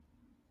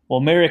Well,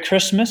 Merry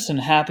Christmas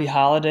and Happy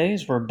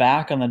Holidays. We're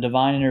back on the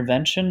Divine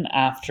Intervention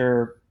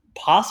after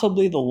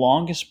possibly the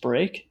longest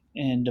break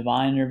in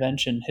Divine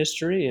Intervention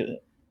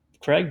history.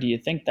 Craig, do you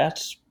think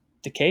that's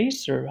the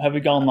case, or have we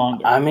gone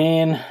longer? I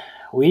mean,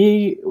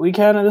 we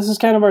kind of this is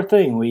kind of our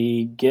thing.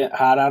 We get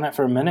hot on it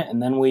for a minute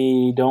and then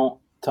we don't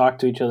talk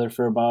to each other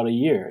for about a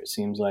year. It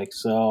seems like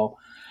so.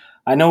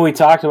 I know we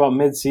talked about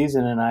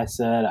mid-season, and I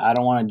said I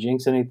don't want to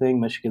jinx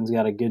anything. Michigan's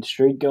got a good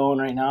streak going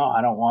right now.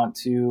 I don't want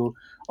to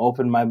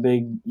open my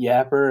big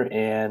yapper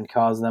and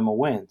cause them a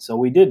win. So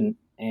we didn't,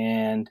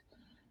 and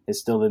it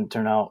still didn't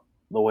turn out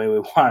the way we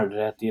wanted it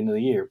at the end of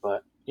the year.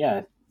 But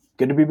yeah,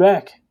 good to be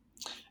back.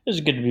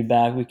 It's good to be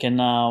back. We can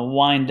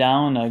wind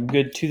down a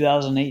good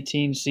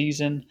 2018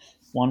 season.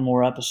 One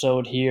more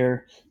episode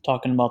here,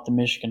 talking about the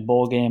Michigan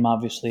Bowl game,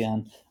 obviously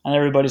on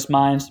everybody's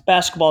minds.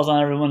 Basketball's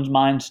on everyone's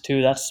minds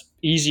too. That's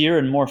easier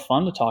and more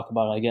fun to talk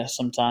about, I guess,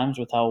 sometimes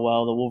with how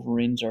well the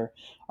Wolverines are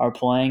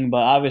playing.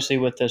 But obviously,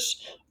 with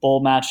this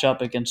bowl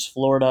matchup against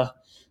Florida,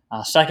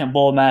 second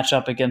bowl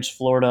matchup against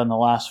Florida in the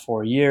last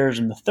 4 years,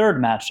 and the third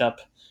matchup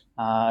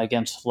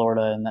against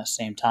Florida in that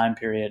same time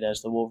period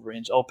as the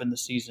Wolverines opened the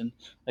season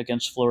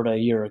against Florida a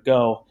year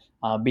ago,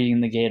 beating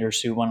the Gators,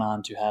 who went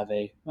on to have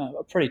a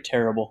pretty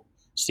terrible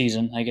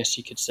season, I guess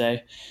you could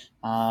say.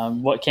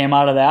 What came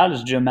out of that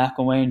is Jim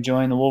McElwain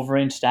joined the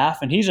Wolverine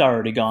staff, and he's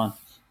already gone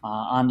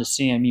on to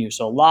CMU.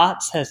 So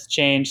lots has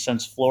changed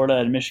since Florida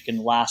and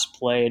Michigan last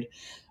played.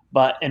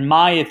 But in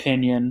my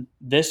opinion,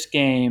 this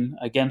game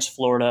against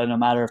Florida, no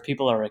matter if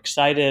people are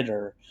excited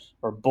or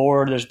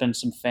bored, there's been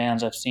some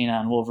fans I've seen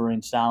on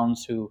Wolverine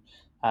Sounds who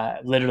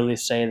literally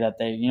say that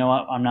you know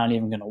what, I'm not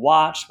even going to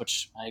watch,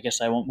 which I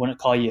guess wouldn't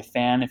call you a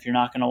fan if you're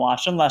not going to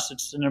watch unless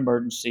it's an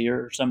emergency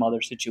or some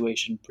other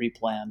situation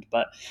pre-planned.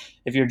 But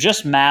if you're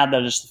just mad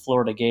that it's the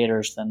Florida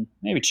Gators, then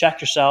maybe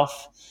check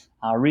yourself,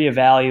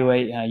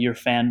 reevaluate your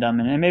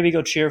fandom, and maybe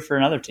go cheer for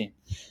another team.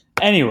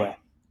 Anyway,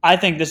 I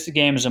think this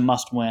game is a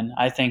must win.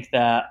 I think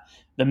that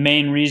the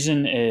main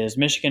reason is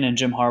Michigan and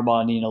Jim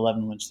Harbaugh need an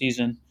 11-win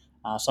season,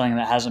 something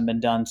that hasn't been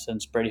done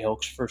since Brady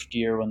Hoke's first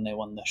year when they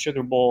won the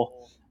Sugar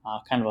Bowl.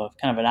 Kind of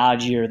an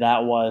odd year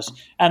that was,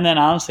 and then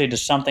honestly,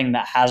 just something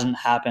that hasn't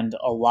happened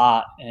a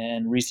lot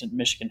in recent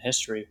Michigan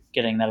history,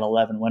 getting that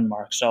 11-win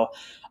mark. So,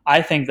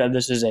 I think that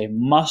this is a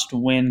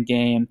must-win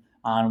game,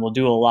 and will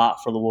do a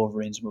lot for the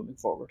Wolverines moving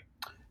forward.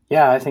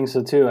 Yeah, I think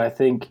so too. I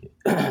think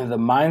the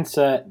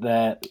mindset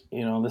that,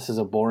 this is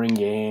a boring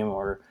game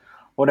or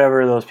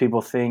whatever those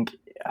people think,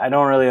 I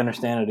don't really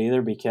understand it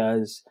either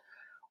because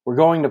we're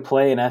going to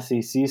play an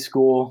SEC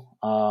school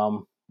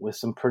with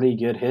some pretty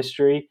good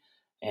history.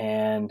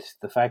 And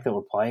the fact that we're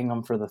playing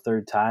them for the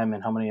third time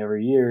in how many ever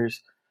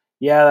years,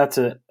 yeah, that's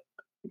a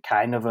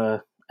kind of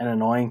an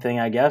annoying thing,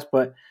 I guess.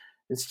 But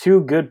it's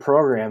two good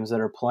programs that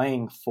are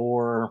playing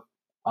for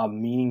a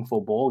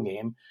meaningful bowl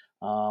game.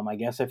 I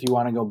guess if you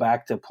want to go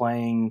back to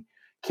playing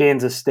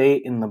Kansas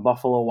State in the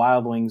Buffalo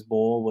Wild Wings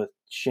Bowl with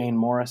Shane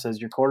Morris as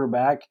your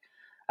quarterback,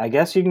 I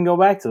guess you can go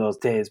back to those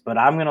days. But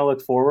I'm going to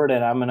look forward,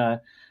 and I'm going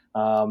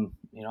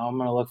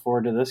to look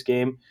forward to this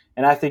game.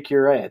 And I think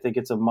you're right. I think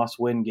it's a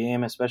must-win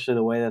game, especially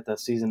the way that the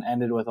season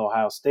ended with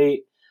Ohio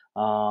State.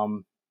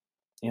 Um,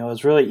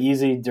 it's really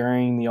easy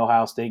during the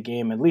Ohio State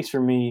game, at least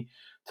for me,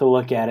 to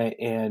look at it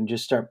and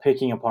just start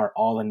picking apart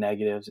all the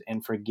negatives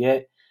and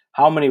forget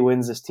how many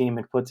wins this team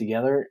had put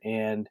together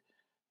and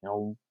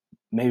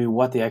maybe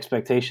what the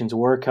expectations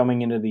were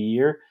coming into the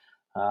year.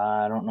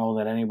 I don't know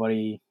that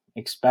anybody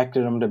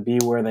expected them to be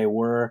where they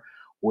were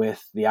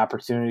with the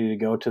opportunity to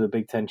go to the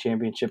Big Ten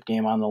championship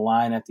game on the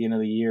line at the end of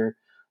the year.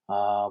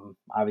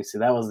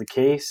 Obviously, that was the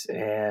case,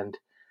 and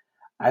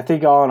I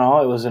think all in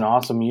all, it was an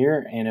awesome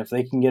year. And if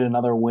they can get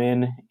another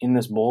win in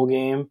this bowl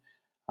game,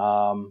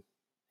 an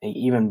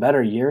even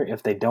better year.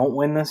 If they don't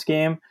win this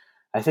game,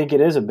 I think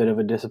it is a bit of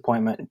a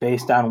disappointment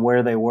based on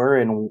where they were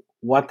and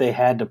what they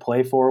had to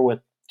play for with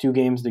 2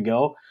 games to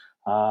go.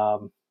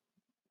 Um,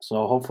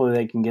 so hopefully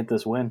they can get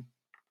this win.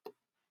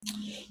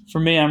 For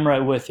me, I'm right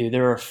with you.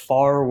 There are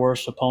far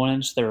worse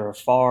opponents. There are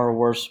far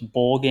worse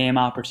bowl game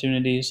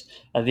opportunities.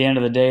 At the end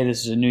of the day,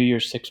 this is a New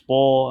Year's Six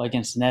bowl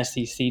against an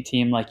SEC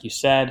team, like you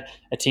said,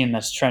 a team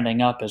that's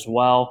trending up as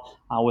well,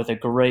 with a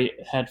great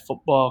head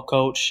football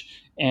coach.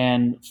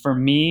 And for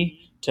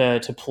me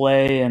to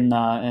play in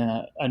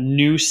a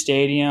new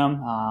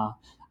stadium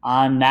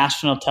on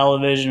national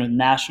television with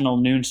national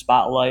noon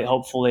spotlight,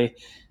 hopefully,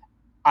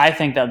 I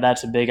think that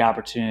that's a big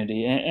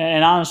opportunity.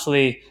 And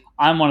honestly,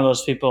 I'm one of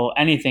those people.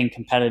 Anything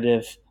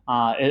competitive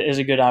is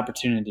a good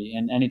opportunity,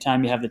 and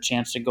anytime you have the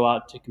chance to go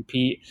out to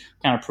compete,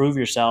 kind of prove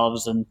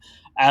yourselves. And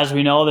as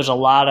we know, there's a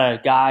lot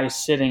of guys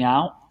sitting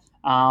out.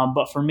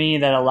 But for me,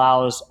 that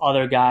allows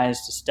other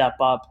guys to step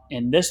up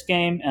in this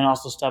game and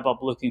also step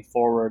up looking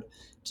forward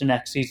to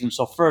next season.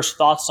 So, first,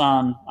 thoughts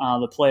on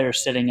the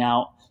players sitting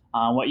out,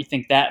 what you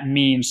think that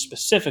means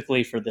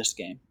specifically for this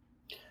game.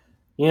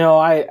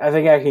 I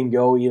think I can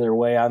go either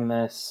way on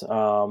this.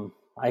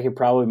 I could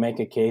probably make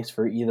a case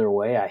for either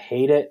way. I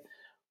hate it,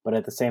 but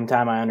at the same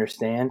time, I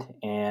understand.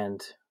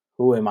 And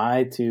who am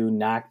I to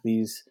knock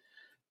these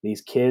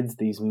these kids,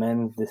 these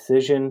men's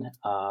decision.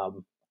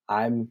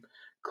 I'm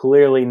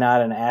clearly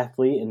not an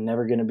athlete and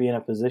never going to be in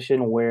a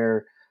position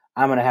where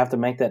I'm going to have to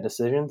make that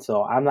decision.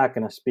 So I'm not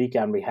going to speak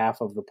on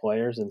behalf of the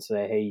players and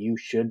say, hey, you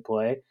should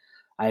play.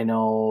 I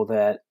know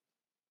that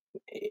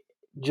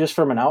just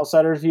from an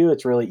outsider's view,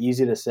 it's really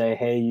easy to say,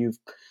 hey,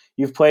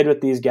 you've played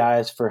with these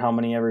guys for how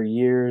many ever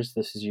years.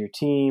 This is your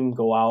team.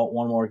 Go out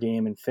one more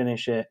game and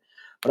finish it.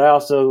 But I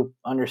also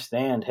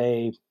understand,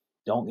 hey,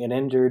 don't get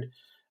injured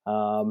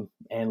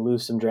and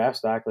lose some draft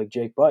stock like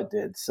Jake Butt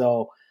did.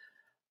 So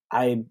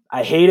I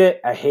hate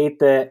it. I hate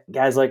that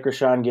guys like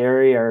Rashawn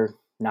Gary are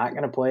not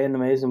going to play in the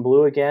Maize and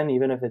Blue again,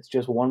 even if it's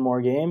just one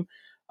more game.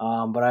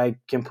 But I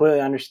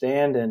completely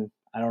understand, and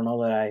I don't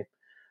know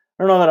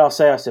that I'll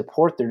say I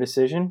support their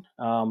decision,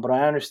 but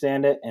I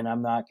understand it, and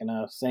I'm not going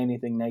to say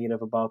anything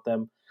negative about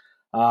them.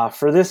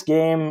 For this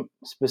game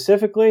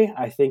specifically,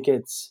 I think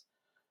it's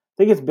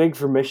big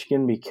for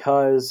Michigan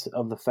because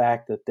of the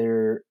fact that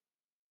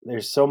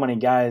there's so many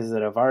guys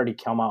that have already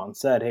come out and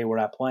said, "Hey, we're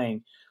not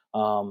playing."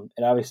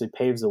 It obviously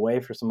paves the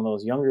way for some of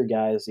those younger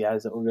guys, the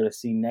guys that we're going to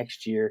see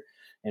next year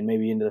and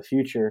maybe into the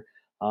future.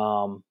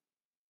 Um,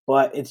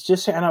 but it's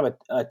just kind of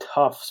a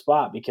tough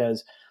spot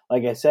because,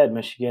 like I said,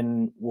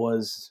 Michigan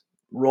was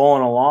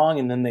rolling along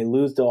and then they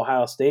lose to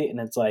Ohio State, and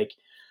it's like,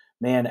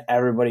 man,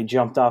 everybody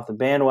jumped off the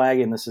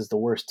bandwagon. This is the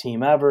worst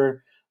team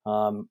ever.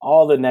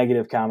 All the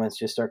negative comments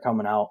just start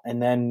coming out. And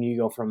then you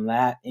go from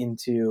that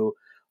into,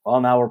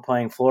 well, now we're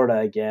playing Florida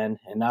again,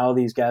 and now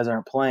these guys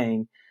aren't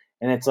playing.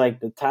 And it's like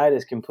the tide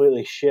has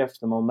completely shifted.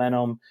 The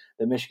momentum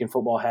that Michigan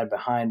football had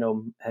behind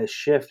them has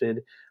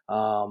shifted.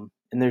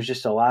 And there's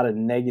just a lot of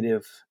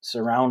negative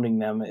surrounding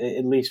them,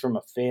 at least from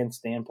a fan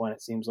standpoint,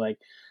 it seems like.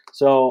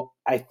 So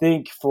I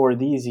think for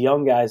these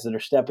young guys that are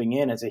stepping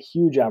in, it's a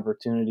huge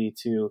opportunity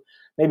to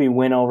maybe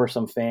win over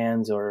some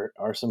fans or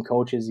some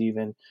coaches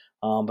even.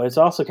 But it's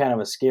also kind of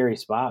a scary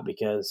spot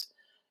because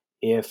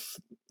if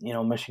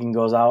Michigan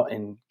goes out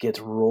and gets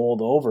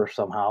rolled over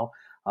somehow,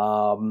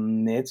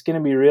 it's going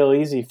to be real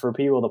easy for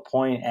people to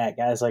point at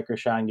guys like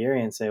Rashawn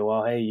Gary and say,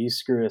 "Well, hey, you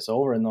screwed us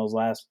over in those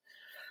last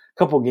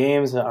couple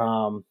games."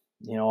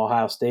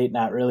 Ohio State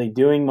not really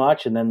doing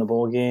much, and then the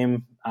bowl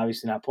game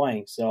obviously not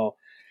playing. So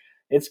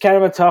it's kind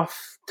of a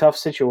tough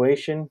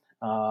situation.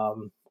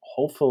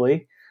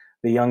 Hopefully,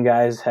 the young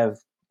guys have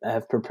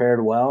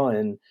prepared well,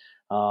 and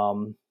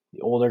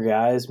the older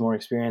guys, more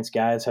experienced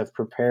guys, have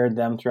prepared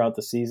them throughout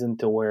the season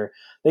to where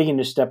they can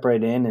just step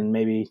right in and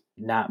maybe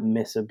not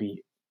miss a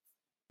beat.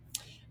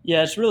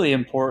 Yeah, it's really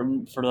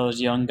important for those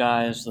young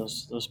guys,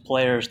 those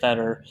players that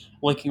are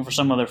looking for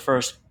some of their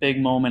first big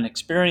moment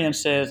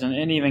experiences,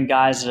 and even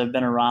guys that have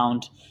been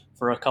around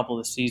for a couple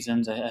of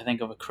seasons. I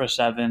think of a Chris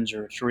Evans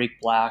or Tariq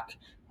Black,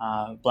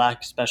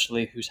 Black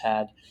especially, who's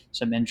had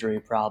some injury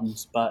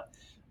problems. But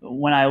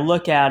when I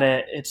look at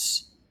it,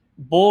 it's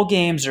bowl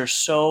games are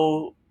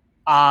so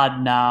odd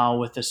now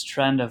with this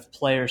trend of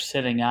players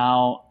sitting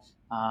out.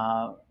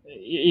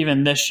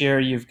 Even this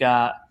year, you've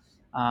got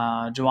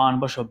Juwan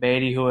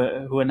Bushell-Beatty,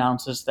 who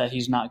announces that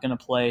he's not going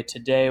to play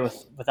today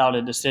without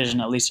a decision,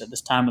 at least at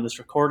this time of this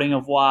recording,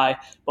 of why,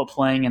 but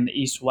playing in the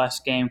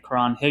East-West game.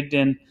 Karan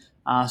Higdon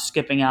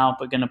skipping out,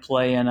 but going to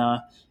play in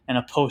a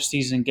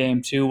postseason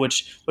game too,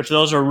 which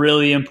those are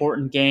really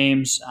important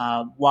games.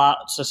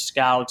 Lots of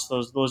scouts.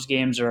 Those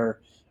games are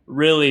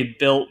really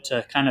built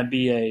to kind of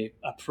be a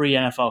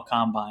pre-NFL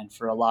combine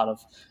for a lot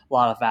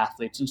of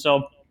athletes, and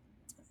so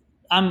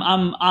I'm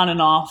on and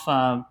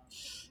off.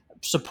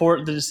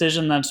 Support the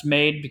decision that's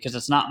made because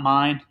it's not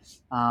mine.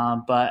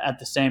 But at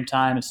the same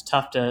time, it's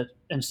tough to,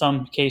 in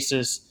some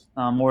cases,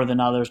 more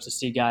than others, to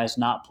see guys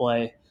not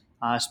play,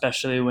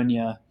 especially when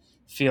you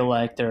feel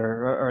like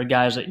there are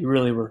guys that you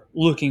really were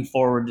looking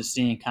forward to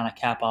seeing kind of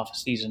cap off a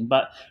season.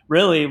 But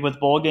really, with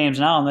bowl games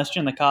now, unless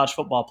you're in the college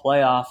football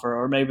playoff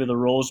or maybe the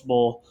Rose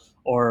Bowl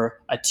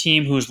or a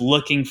team who's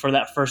looking for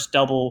that first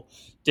double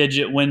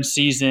digit win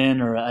season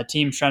or a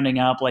team trending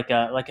up like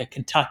a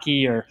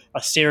Kentucky or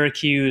a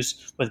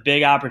Syracuse with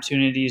big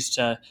opportunities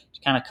to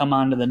kind of come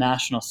onto the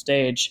national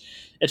stage.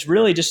 It's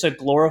really just a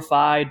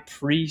glorified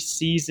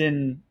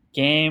preseason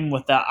game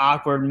with that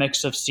awkward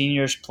mix of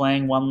seniors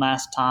playing one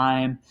last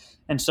time.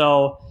 And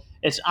so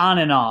it's on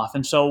and off.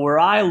 And so where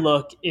I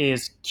look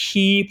is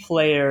key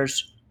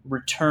players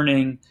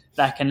returning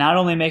that can not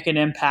only make an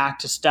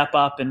impact to step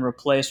up and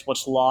replace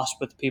what's lost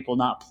with people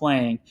not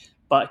playing,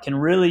 but can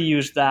really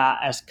use that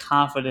as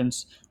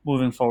confidence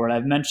moving forward.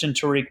 I've mentioned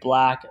Tariq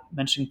Black,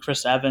 mentioned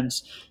Chris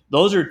Evans.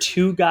 Those are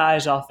two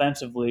guys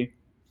offensively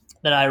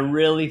that I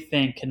really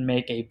think can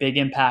make a big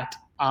impact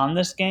on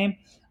this game,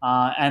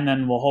 and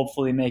then will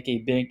hopefully make a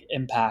big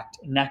impact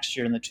next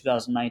year in the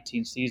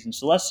 2019 season.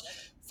 So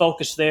let's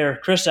focus there.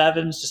 Chris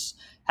Evans just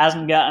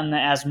hasn't gotten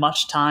as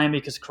much time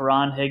because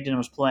Karan Higdon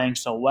was playing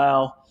so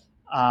well.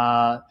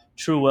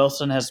 True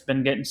Wilson has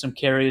been getting some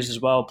carries as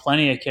well,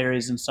 plenty of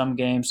carries in some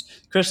games.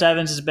 Chris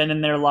Evans has been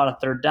in there a lot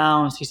of third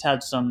downs. He's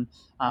had some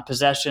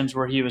possessions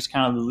where he was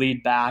kind of the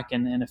lead back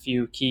in a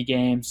few key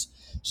games.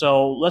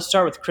 So let's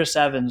start with Chris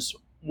Evans.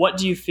 What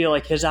do you feel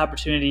like his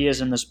opportunity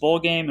is in this bowl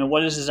game, and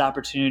what is his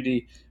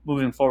opportunity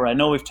moving forward? I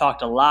know we've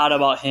talked a lot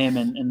about him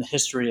in the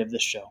history of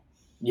this show.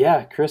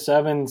 Yeah, Chris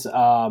Evans,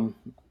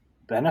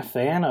 been a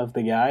fan of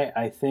the guy.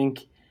 I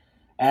think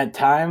at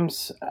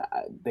times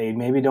they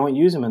maybe don't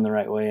use him in the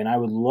right way, and I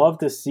would love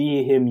to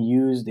see him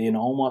used in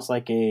almost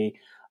like a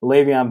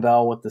Le'Veon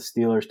Bell with the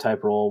Steelers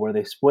type role, where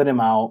they split him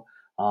out.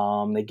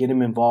 They get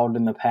him involved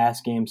in the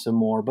pass game some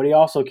more, but he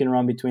also can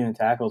run between the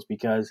tackles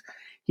because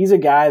he's a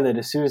guy that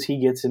as soon as he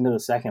gets into the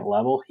second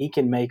level, he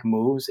can make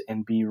moves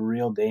and be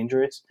real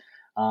dangerous.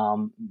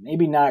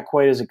 Maybe not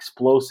quite as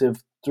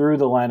explosive through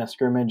the line of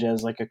scrimmage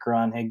as like a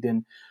Karan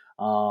Higdon.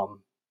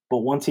 But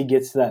once he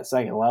gets to that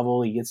second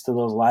level, he gets to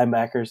those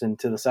linebackers and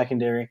to the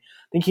secondary,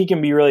 I think he can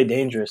be really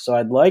dangerous. So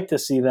I'd like to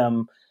see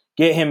them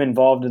get him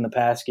involved in the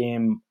pass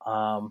game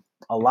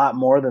a lot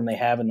more than they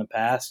have in the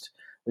past.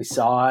 We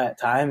saw at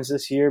times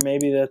this year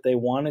maybe that they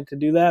wanted to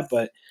do that,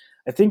 but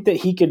I think that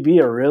he could be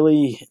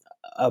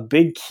a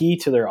big key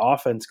to their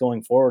offense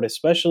going forward,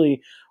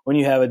 especially when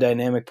you have a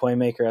dynamic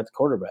playmaker at the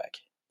quarterback.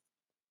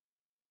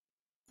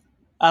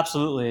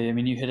 Absolutely. I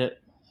mean, you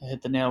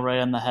hit the nail right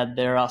on the head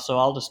there. So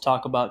I'll just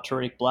talk about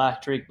Tariq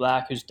Black. Tariq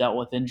Black, who's dealt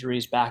with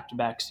injuries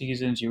back-to-back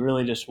seasons. You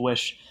really just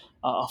wish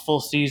a full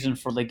season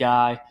for the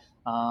guy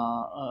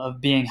of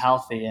being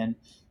healthy. And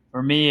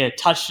for me, a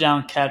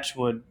touchdown catch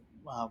would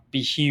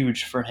be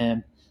huge for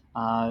him.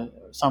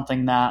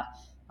 Something that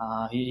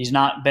he's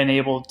not been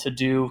able to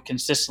do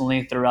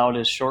consistently throughout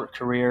his short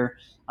career.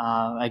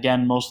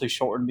 Again, mostly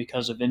shortened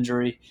because of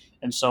injury.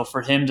 And so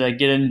for him to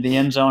get into the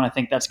end zone, I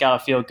think that's got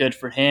to feel good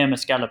for him.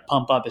 It's got to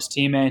pump up his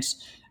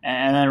teammates.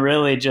 And then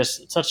really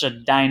just such a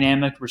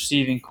dynamic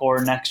receiving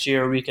core next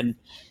year. We can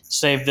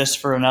save this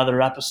for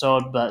another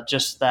episode, but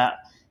just that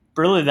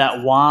really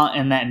that want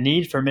and that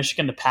need for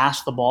Michigan to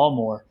pass the ball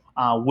more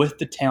with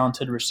the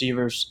talented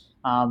receivers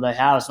they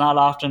have. It's not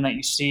often that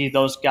you see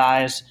those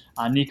guys,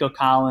 Nico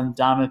Collins,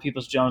 Donovan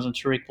Peoples-Jones, and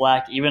Tariq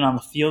Black, even on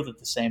the field at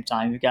the same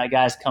time. You've got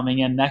guys coming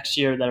in next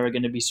year that are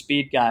going to be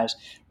speed guys.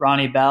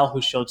 Ronnie Bell, who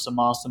showed some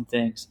awesome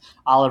things.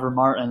 Oliver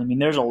Martin. I mean,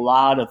 there's a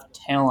lot of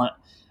talent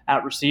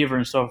at receiver.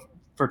 And so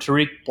for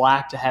Tariq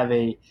Black to have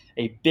a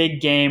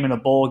big game and a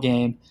bowl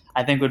game,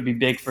 I think would be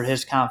big for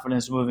his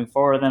confidence moving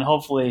forward. And then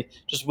hopefully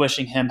just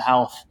wishing him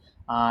health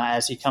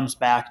as he comes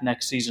back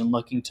next season,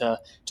 looking to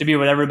be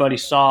what everybody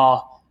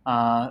saw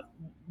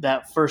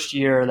that first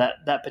year,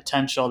 that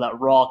potential, that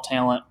raw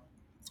talent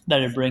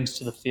that it brings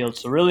to the field.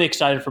 So really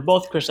excited for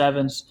both Chris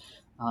Evans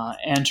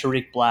and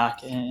Tariq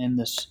Black in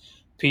this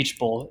Peach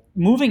Bowl.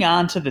 Moving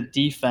on to the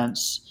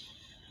defense,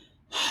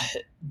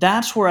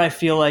 that's where I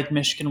feel like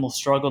Michigan will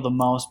struggle the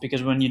most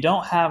because when you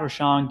don't have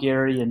Rashawn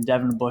Gary and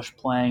Devin Bush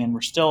playing, and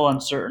we're still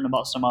uncertain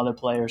about some other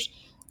players,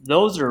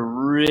 those are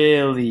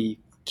really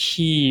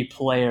key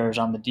players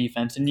on the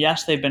defense. And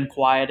yes, they've been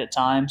quiet at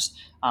times.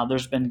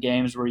 There's been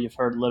games where you've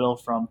heard little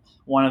from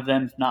one of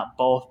them, if not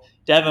both.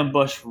 Devin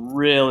Bush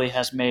really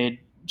has made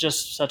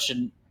just such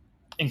an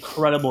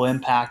incredible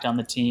impact on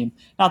the team.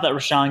 Not that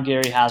Rashawn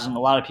Gary hasn't. A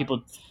lot of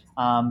people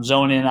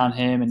zone in on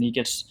him, and he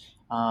gets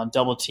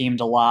double teamed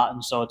a lot,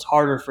 and so it's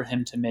harder for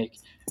him to make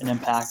an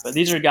impact. But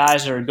these are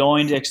guys that are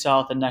going to excel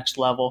at the next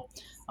level,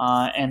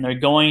 and they're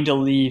going to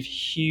leave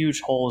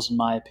huge holes, in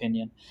my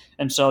opinion.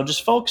 And so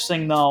just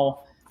focusing,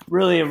 though,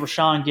 really at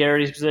Rashawn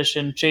Gary's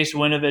position, Chase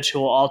Winovich, who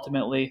will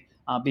ultimately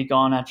be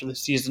gone after the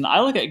season.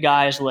 I look at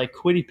guys like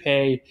Kwity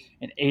Paye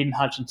and Aiden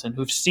Hutchinson,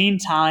 who've seen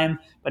time,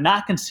 but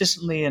not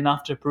consistently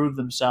enough to prove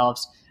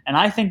themselves. And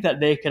I think that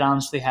they could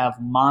honestly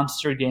have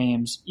monster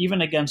games,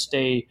 even against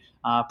a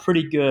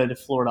pretty good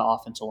Florida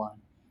offensive line.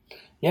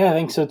 Yeah, I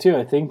think so too.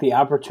 I think the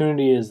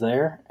opportunity is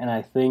there, and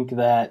I think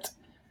that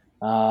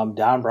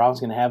Don Brown's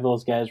going to have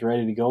those guys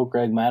ready to go.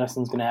 Greg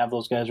Madison's going to have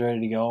those guys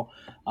ready to go.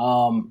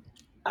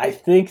 I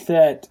think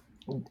that,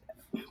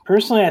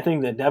 personally, I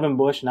think that Devin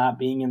Bush not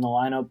being in the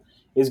lineup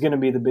is going to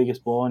be the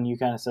biggest blow, and you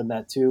kind of said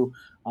that too.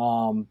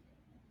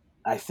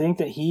 I think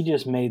that he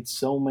just made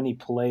so many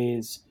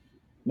plays,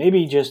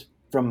 maybe just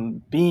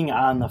from being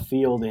on the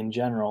field in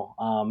general,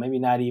 maybe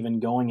not even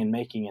going and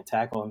making a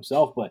tackle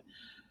himself, but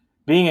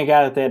being a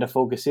guy that they had to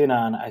focus in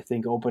on, I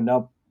think opened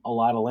up a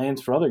lot of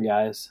lanes for other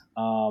guys.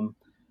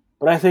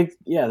 But I think,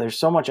 yeah, there's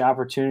so much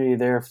opportunity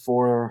there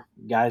for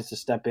guys to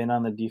step in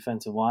on the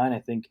defensive line. I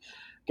think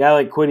a guy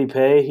like Kwity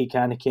Paye, he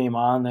kind of came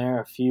on there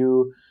a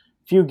few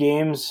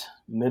games,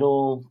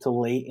 middle to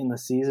late in the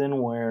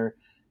season, where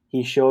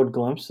he showed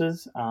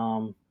glimpses,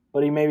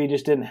 but he maybe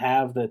just didn't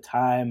have the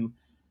time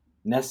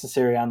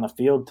necessary on the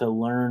field to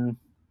learn,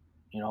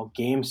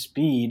 game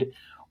speed,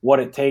 what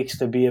it takes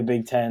to be a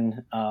Big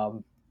Ten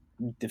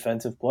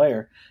defensive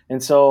player.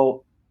 And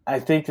so I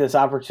think this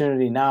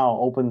opportunity now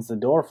opens the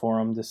door for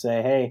him to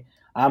say, hey,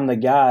 I'm the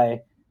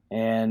guy,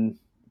 and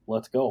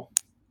let's go.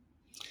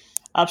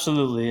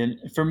 Absolutely.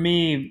 And for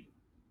me,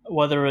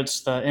 whether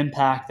it's the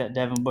impact that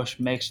Devin Bush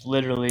makes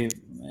literally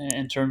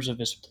in terms of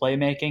his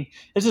playmaking,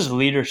 it's his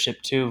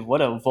leadership too.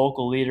 What a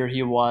vocal leader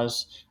he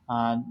was,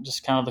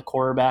 just kind of the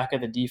quarterback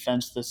of the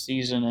defense this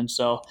season. And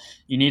so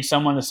you need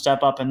someone to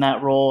step up in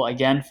that role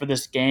again for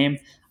this game.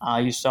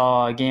 You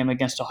saw a game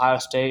against Ohio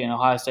State, and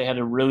Ohio State had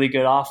a really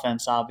good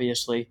offense,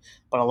 obviously,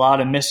 but a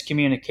lot of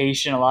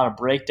miscommunication, a lot of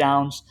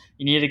breakdowns.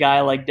 You need a guy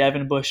like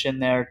Devin Bush in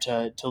there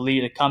to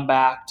lead a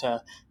comeback,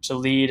 to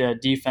lead a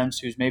defense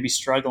who's maybe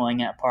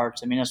struggling at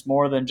parts. I mean, it's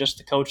more than just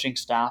the coaching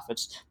staff,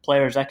 it's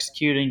players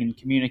executing and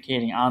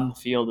communicating on the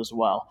field as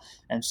well.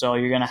 And so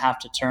you're going to have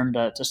to turn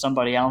to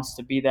somebody else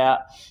to be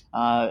that.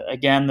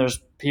 Again, there's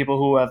people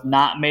who have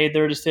not made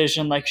their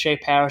decision, like Shea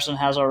Patterson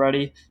has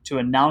already, to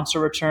announce a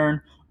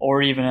return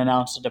or even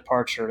announce a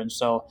departure. And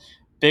so,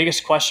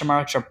 biggest question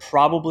marks are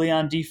probably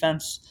on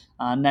defense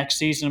next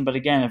season. But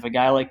again, if a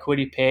guy like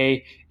Kwity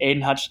Paye,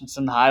 Aiden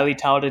Hutchinson, highly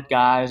touted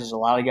guys, there's a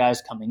lot of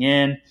guys coming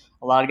in,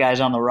 a lot of guys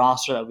on the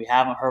roster that we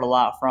haven't heard a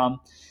lot from.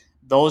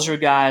 Those are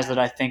guys that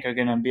I think are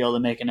going to be able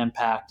to make an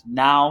impact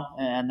now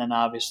and then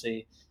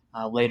obviously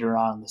later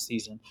on in the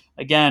season.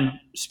 Again,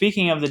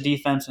 speaking of the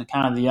defense and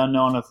kind of the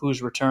unknown of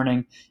who's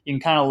returning, you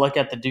can kind of look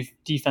at the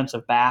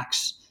defensive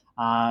backs.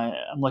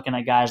 I'm looking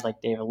at guys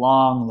like David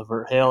Long,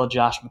 Lavert Hill,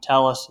 Josh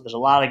Metellus. There's a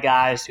lot of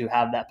guys who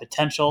have that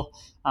potential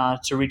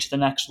to reach the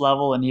next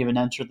level and even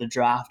enter the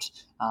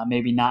draft.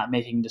 Maybe not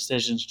making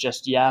decisions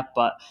just yet,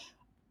 but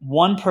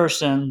one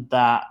person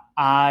that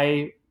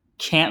I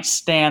can't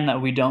stand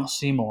that we don't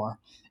see more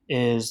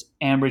is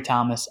Ambry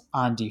Thomas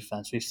on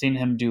defense. We've seen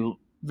him do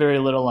very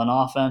little on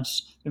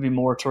offense, maybe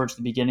more towards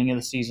the beginning of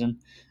the season,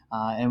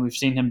 and we've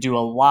seen him do a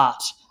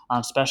lot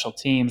on special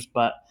teams,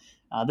 but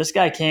this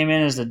guy came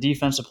in as a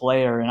defensive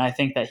player, and I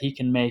think that he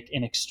can make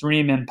an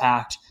extreme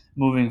impact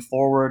moving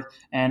forward.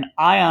 And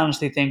I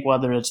honestly think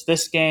whether it's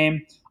this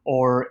game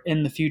or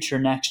in the future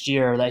next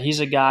year, that he's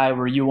a guy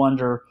where you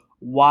wonder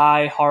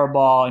why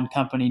Harbaugh and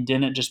company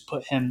didn't just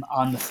put him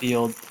on the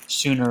field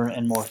sooner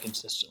and more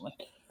consistently.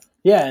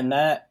 Yeah, and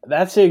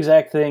that's the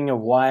exact thing of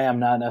why I'm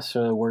not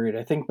necessarily worried.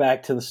 I think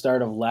back to the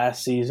start of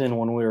last season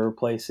when we were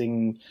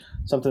replacing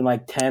something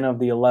like 10 of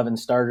the 11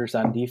 starters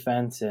on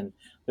defense, and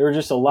there were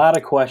just a lot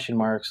of question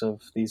marks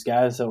of these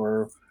guys that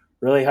were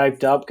really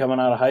hyped up coming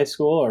out of high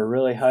school or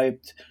really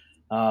hyped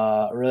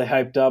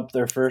up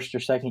their first or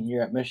second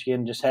year at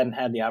Michigan, just hadn't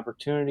had the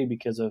opportunity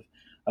because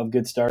of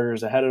good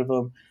starters ahead of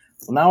them.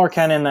 Well, now we're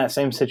kind of in that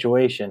same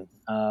situation.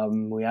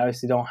 We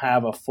obviously don't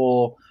have a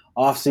full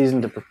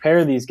offseason to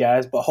prepare these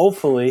guys, but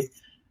hopefully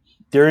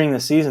during the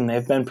season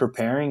they've been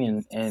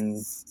preparing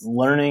and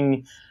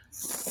learning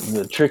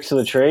the tricks of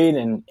the trade.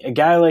 And a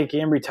guy like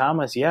Ambry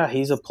Thomas, yeah,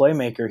 he's a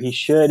playmaker. He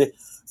should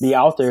be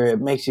out there.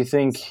 It makes you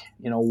think,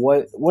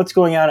 what's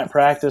going on at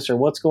practice or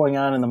what's going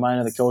on in the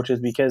mind of the coaches,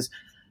 because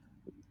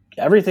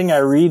everything I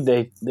read,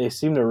 they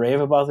seem to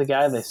rave about the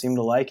guy. They seem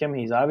to like him.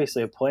 He's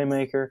obviously a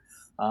playmaker.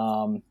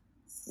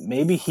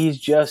 Maybe he's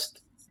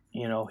just,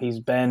 he's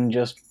been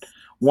just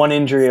one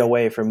injury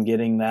away from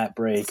getting that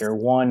break, or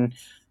one,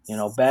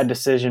 bad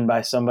decision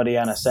by somebody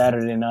on a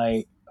Saturday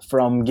night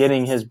from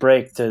getting his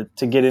break to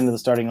get into the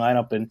starting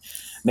lineup. And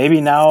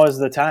maybe now is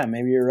the time.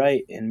 Maybe you're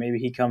right. And maybe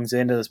he comes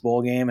into this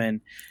bowl game and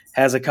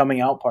has a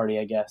coming out party,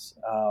 I guess.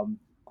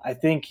 I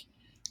think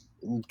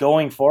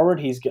going forward,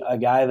 he's a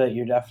guy that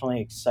you're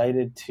definitely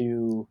excited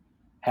to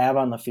have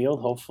on the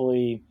field.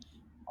 Hopefully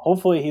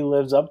he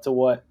lives up to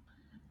what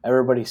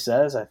everybody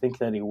says. I think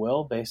that he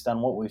will, based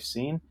on what we've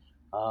seen.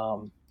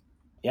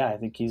 I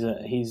think he's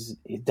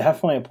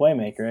definitely a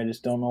playmaker. I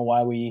just don't know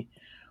why we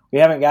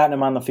haven't gotten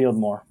him on the field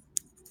more.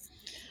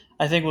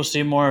 I think we'll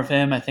see more of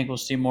him. I think we'll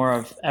see more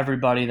of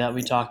everybody that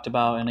we talked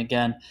about. And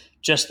again,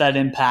 just that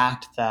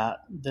impact that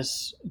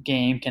this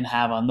game can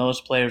have on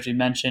those players we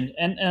mentioned,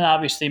 and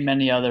obviously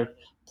many other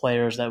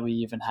players that we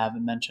even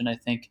haven't mentioned. I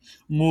think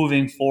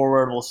moving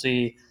forward, we'll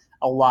see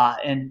a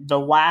lot. And the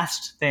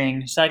last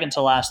thing, second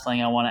to last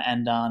thing I want to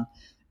end on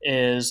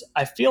is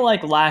I feel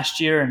like last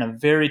year in a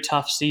very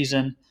tough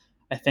season,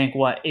 I think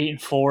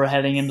 8-4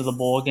 heading into the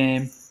bowl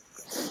game,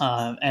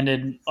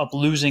 ended up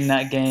losing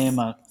that game,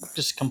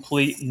 just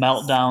complete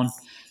meltdown.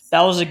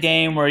 That was a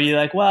game where you're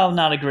like, well,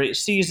 not a great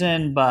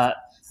season, but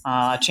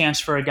a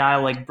chance for a guy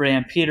like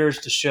Brian Peters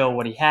to show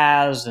what he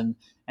has and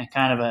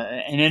kind of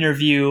an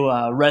interview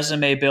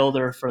resume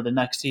builder for the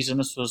next season.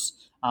 This was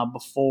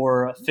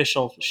before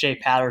official Shea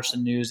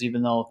Patterson news,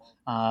 even though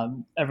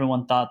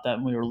everyone thought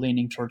that we were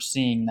leaning towards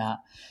seeing that.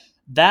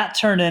 That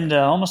turned into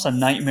almost a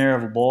nightmare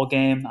of a bowl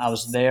game. I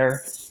was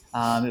there.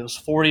 It was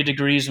 40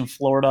 degrees in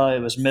Florida.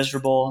 It was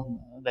miserable.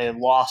 They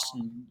lost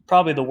in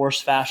probably the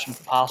worst fashion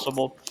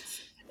possible.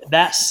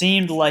 That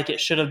seemed like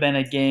it should have been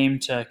a game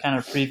to kind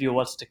of preview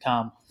what's to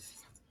come.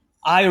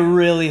 I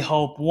really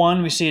hope,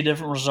 one, we see a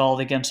different result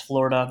against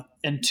Florida,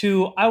 and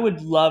two, I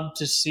would love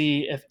to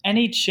see if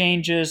any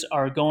changes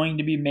are going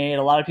to be made.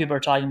 A lot of people are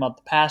talking about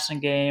the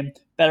passing game,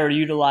 better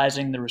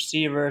utilizing the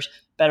receivers,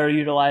 better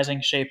utilizing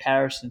Shea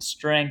Patterson's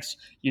strengths.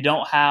 You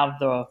don't have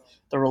the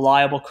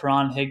reliable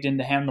Karan Higdon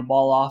to hand the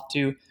ball off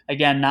to.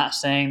 Again, not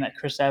saying that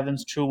Chris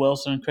Evans, True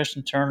Wilson,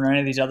 Christian Turner, or any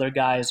of these other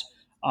guys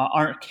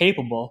aren't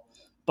capable,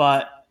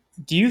 but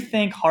do you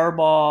think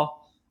Harbaugh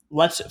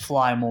lets it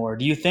fly more?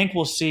 Do you think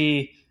we'll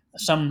see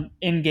some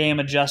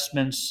in-game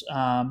adjustments,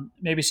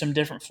 maybe some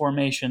different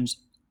formations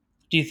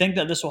Do you think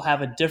that this will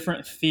have a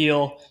different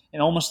feel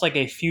and almost like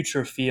a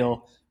future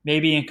feel,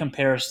 maybe in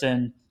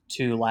comparison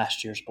to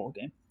last year's bowl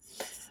game?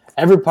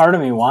 Every part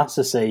of me wants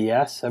to say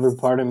yes. Every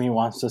part of me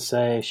wants to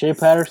say, Shea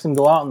Patterson,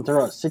 go out and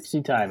throw it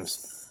 60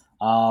 times.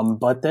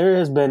 But there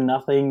has been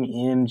nothing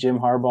in Jim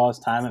Harbaugh's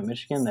time at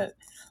Michigan that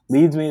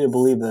leads me to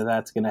believe that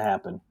that's going to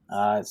happen.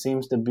 It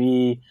seems to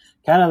be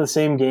kind of the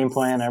same game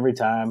plan every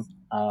time.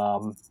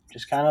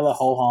 Just kind of the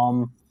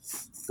ho-hum,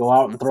 go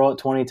out and throw it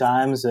 20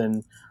 times,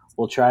 and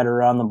we'll try to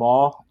run the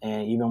ball,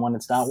 and even when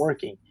it's not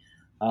working.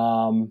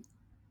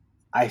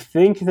 I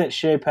think that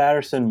Shea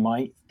Patterson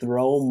might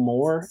throw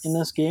more in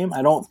this game.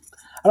 I don't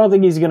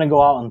think he's going to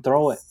go out and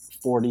throw it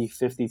 40,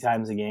 50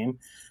 times a game.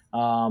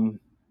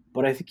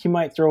 But I think he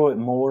might throw it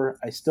more.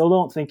 I still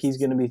don't think he's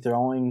going to be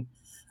throwing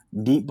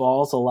deep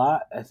balls a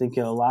lot. I think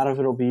a lot of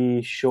it will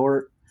be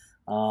short.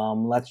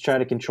 Let's try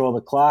to control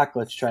the clock.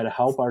 Let's try to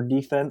help our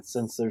defense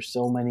since there's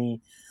so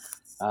many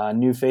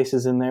new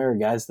faces in there,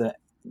 guys that,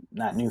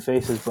 not new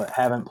faces, but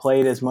haven't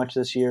played as much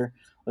this year.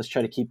 Let's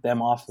try to keep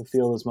them off the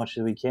field as much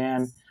as we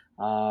can.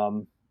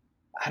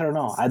 I don't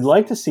know. I'd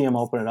like to see him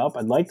open it up.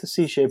 I'd like to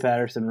see Shea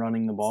Patterson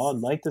running the ball.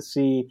 I'd like to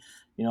see,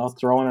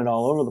 throwing it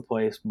all over the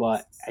place,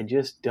 but I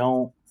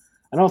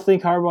don't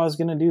think Harbaugh is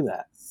going to do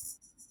that.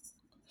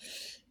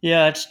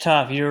 Yeah, it's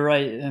tough. You're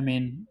right. I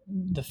mean,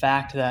 the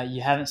fact that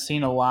you haven't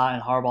seen a lot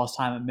in Harbaugh's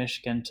time at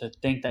Michigan, to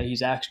think that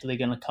he's actually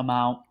going to come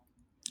out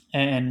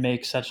and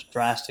make such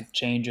drastic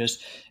changes.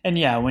 And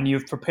yeah, when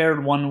you've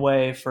prepared one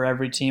way for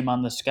every team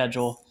on the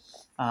schedule,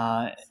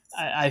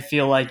 I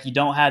feel like you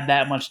don't have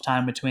that much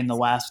time between the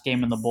last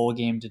game and the bowl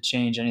game to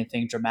change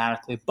anything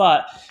dramatically.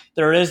 But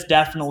there is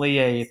definitely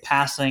a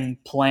passing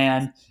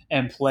plan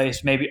in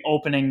place, maybe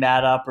opening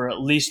that up or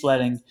at least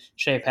letting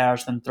Shea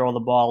Patterson throw the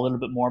ball a little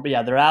bit more. But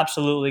yeah, they're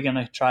absolutely going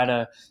to try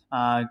to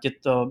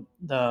get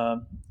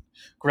the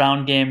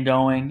ground game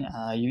going.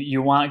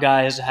 You want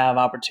guys to have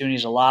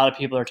opportunities. A lot of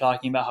people are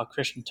talking about how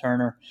Christian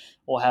Turner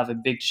will have a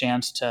big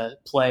chance to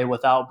play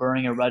without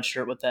burning a red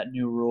shirt with that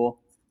new rule.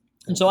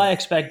 And so I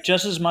expect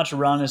just as much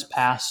run as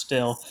pass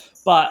still,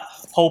 but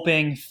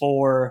hoping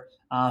for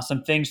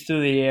some things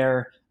through the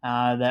air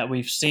that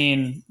we've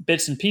seen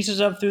bits and pieces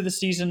of through the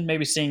season,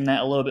 maybe seeing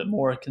that a little bit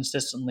more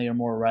consistently or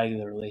more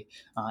regularly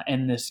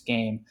in this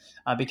game,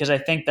 because I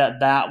think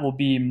that will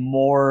be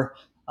more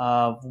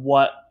of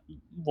what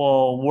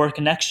will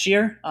work next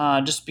year,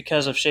 just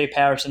because of Shea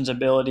Patterson's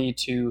ability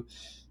to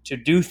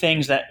do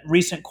things that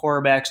recent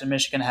quarterbacks in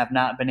Michigan have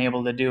not been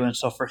able to do. And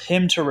so for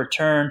him to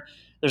return,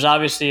 there's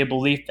obviously a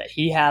belief that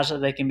he has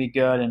that they can be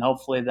good, and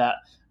hopefully that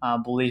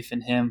belief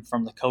in him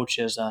from the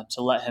coaches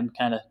to let him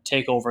kind of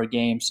take over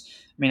games.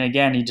 I mean,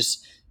 again, he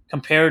just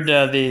compared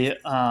to the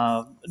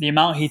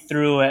amount he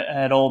threw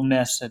at Ole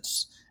Miss,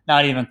 it's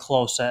not even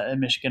close at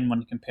Michigan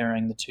when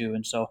comparing the two.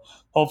 And so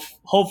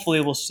hopefully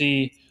we'll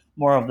see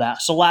more of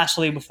that. So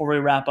lastly, before we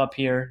wrap up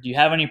here, do you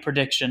have any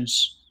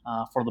predictions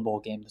for the bowl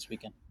game this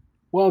weekend?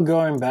 Well,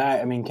 going back,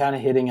 I mean, kind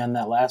of hitting on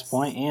that last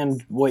point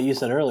and what you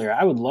said earlier,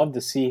 I would love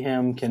to see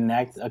him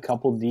connect a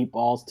couple deep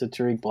balls to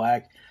Tariq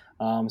Black.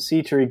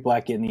 See Tariq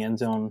Black get in the end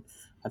zone.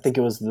 I think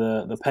it was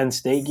the Penn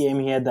State game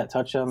he had that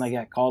touchdown that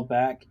got called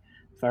back,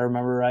 if I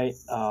remember right.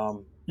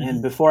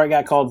 And before it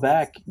got called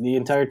back, the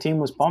entire team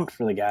was pumped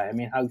for the guy. I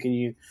mean, how can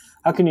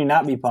you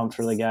not be pumped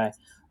for the guy?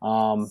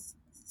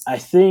 I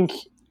think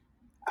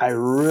I'm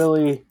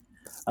really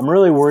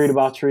worried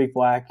about Tariq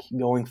Black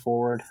going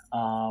forward.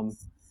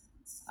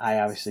 I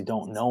obviously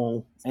don't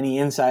know any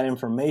inside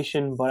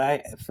information,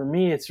 but for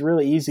me, it's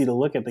really easy to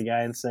look at the guy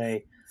and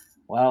say,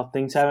 well,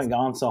 things haven't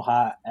gone so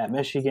hot at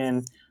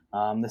Michigan.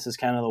 This is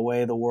kind of the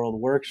way the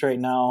world works right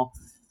now.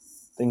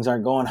 Things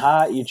aren't going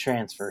hot, you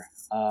transfer.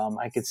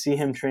 I could see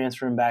him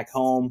transferring back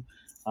home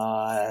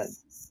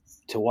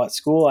to what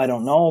school, I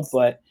don't know,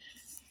 but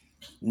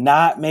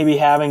not maybe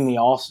having the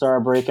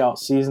all-star breakout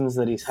seasons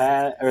that he's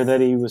had or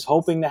that he was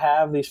hoping to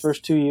have these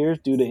first 2 years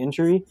due to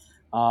injury.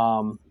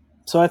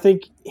 So I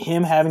think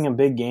him having a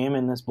big game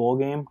in this bowl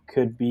game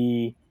could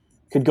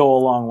go a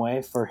long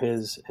way for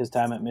his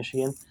time at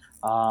Michigan.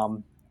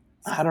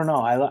 I don't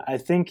know. I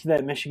think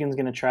that Michigan's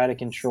going to try to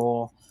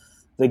control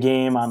the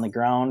game on the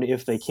ground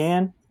if they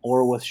can,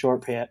 or with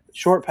short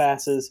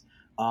passes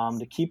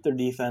to keep their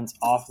defense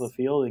off the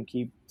field and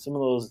keep some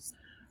of those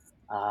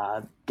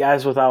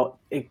guys without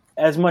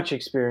as much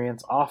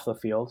experience off the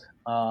field.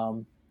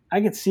 I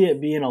could see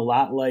it being a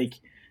lot like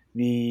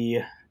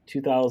the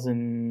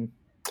 2000.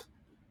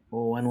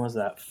 Well, when was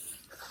that?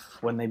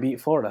 When they beat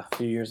Florida a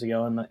few years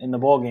ago in the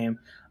bowl game.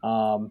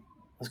 It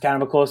was kind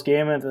of a close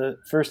game at the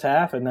first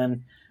half, and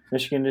then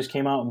Michigan just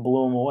came out and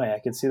blew them away. I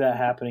could see that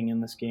happening in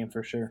this game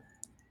for sure.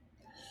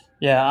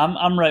 Yeah,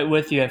 I'm right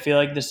with you. I feel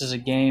like this is a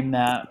game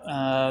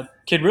that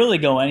could really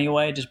go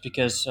anyway, just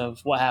because of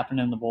what happened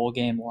in the bowl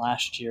game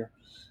last year.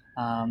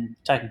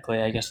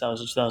 Technically, I guess that was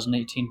a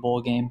 2018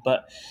 bowl game,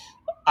 but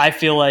I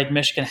feel like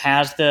Michigan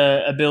has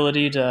the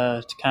ability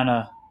to kind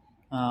of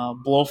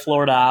blow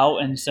Florida out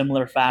in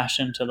similar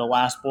fashion to the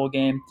last bowl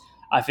game.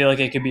 I feel like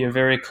it could be a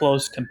very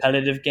close,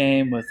 competitive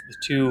game with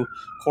two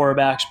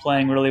quarterbacks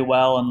playing really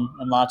well and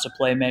lots of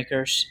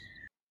playmakers.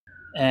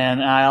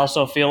 And I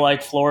also feel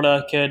like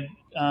Florida could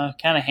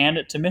kind of hand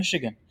it to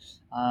Michigan,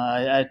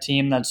 a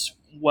team that's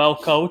well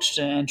coached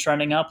and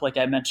trending up, like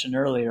I mentioned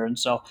earlier. And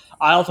so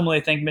I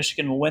ultimately think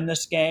Michigan will win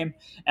this game.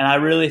 And I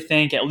really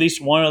think at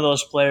least one of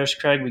those players,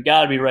 Craig, we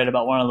got to be right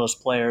about one of those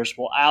players,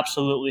 will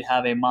absolutely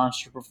have a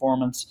monster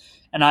performance.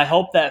 And I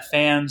hope that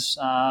fans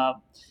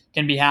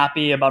can be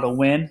happy about a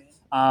win,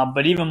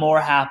 but even more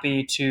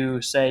happy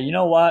to say, you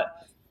know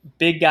what?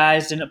 Big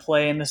guys didn't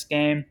play in this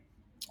game,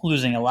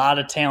 losing a lot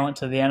of talent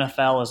to the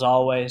NFL as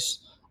always.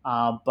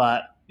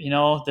 But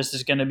this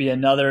is going to be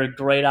another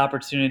great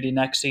opportunity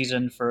next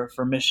season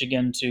for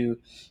Michigan to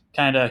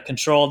kind of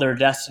control their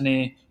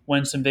destiny,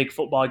 win some big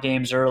football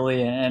games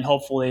early, and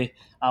hopefully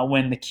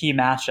win the key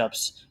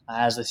matchups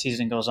as the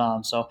season goes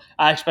on. So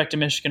I expect a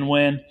Michigan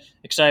win.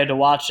 Excited to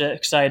watch it.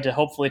 Excited to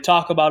hopefully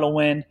talk about a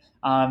win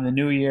the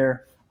new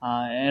year.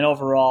 And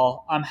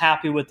overall, I'm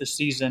happy with the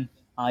season,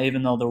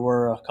 even though there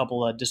were a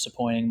couple of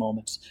disappointing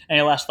moments.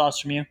 Any last thoughts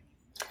from you?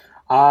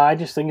 I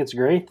just think it's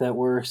great that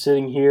we're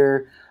sitting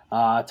here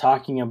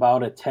talking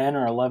about a 10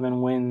 or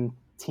 11 win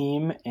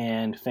team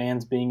and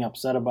fans being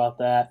upset about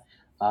that.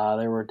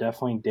 There were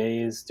definitely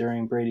days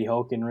during Brady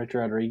Hoke and Rich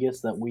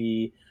Rodriguez that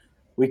we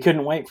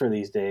couldn't wait for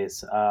these days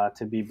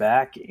to be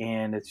back,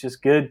 and it's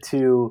just good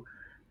to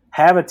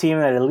have a team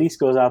that at least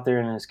goes out there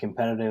and is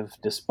competitive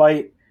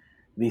despite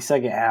the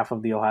second half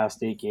of the Ohio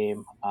State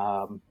game.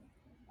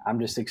 I'm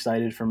just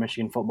excited for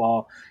Michigan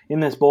football in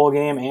this bowl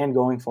game and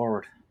going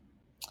forward.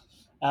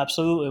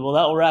 Absolutely. Well,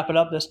 that will wrap it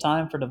up this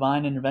time for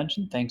Divine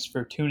Intervention. Thanks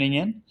for tuning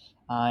in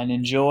and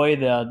enjoy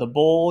the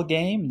bowl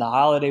game, the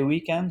holiday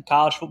weekend,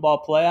 college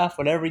football playoff,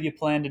 whatever you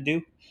plan to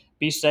do.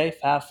 Be safe,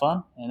 have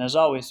fun, and as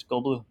always,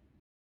 go blue.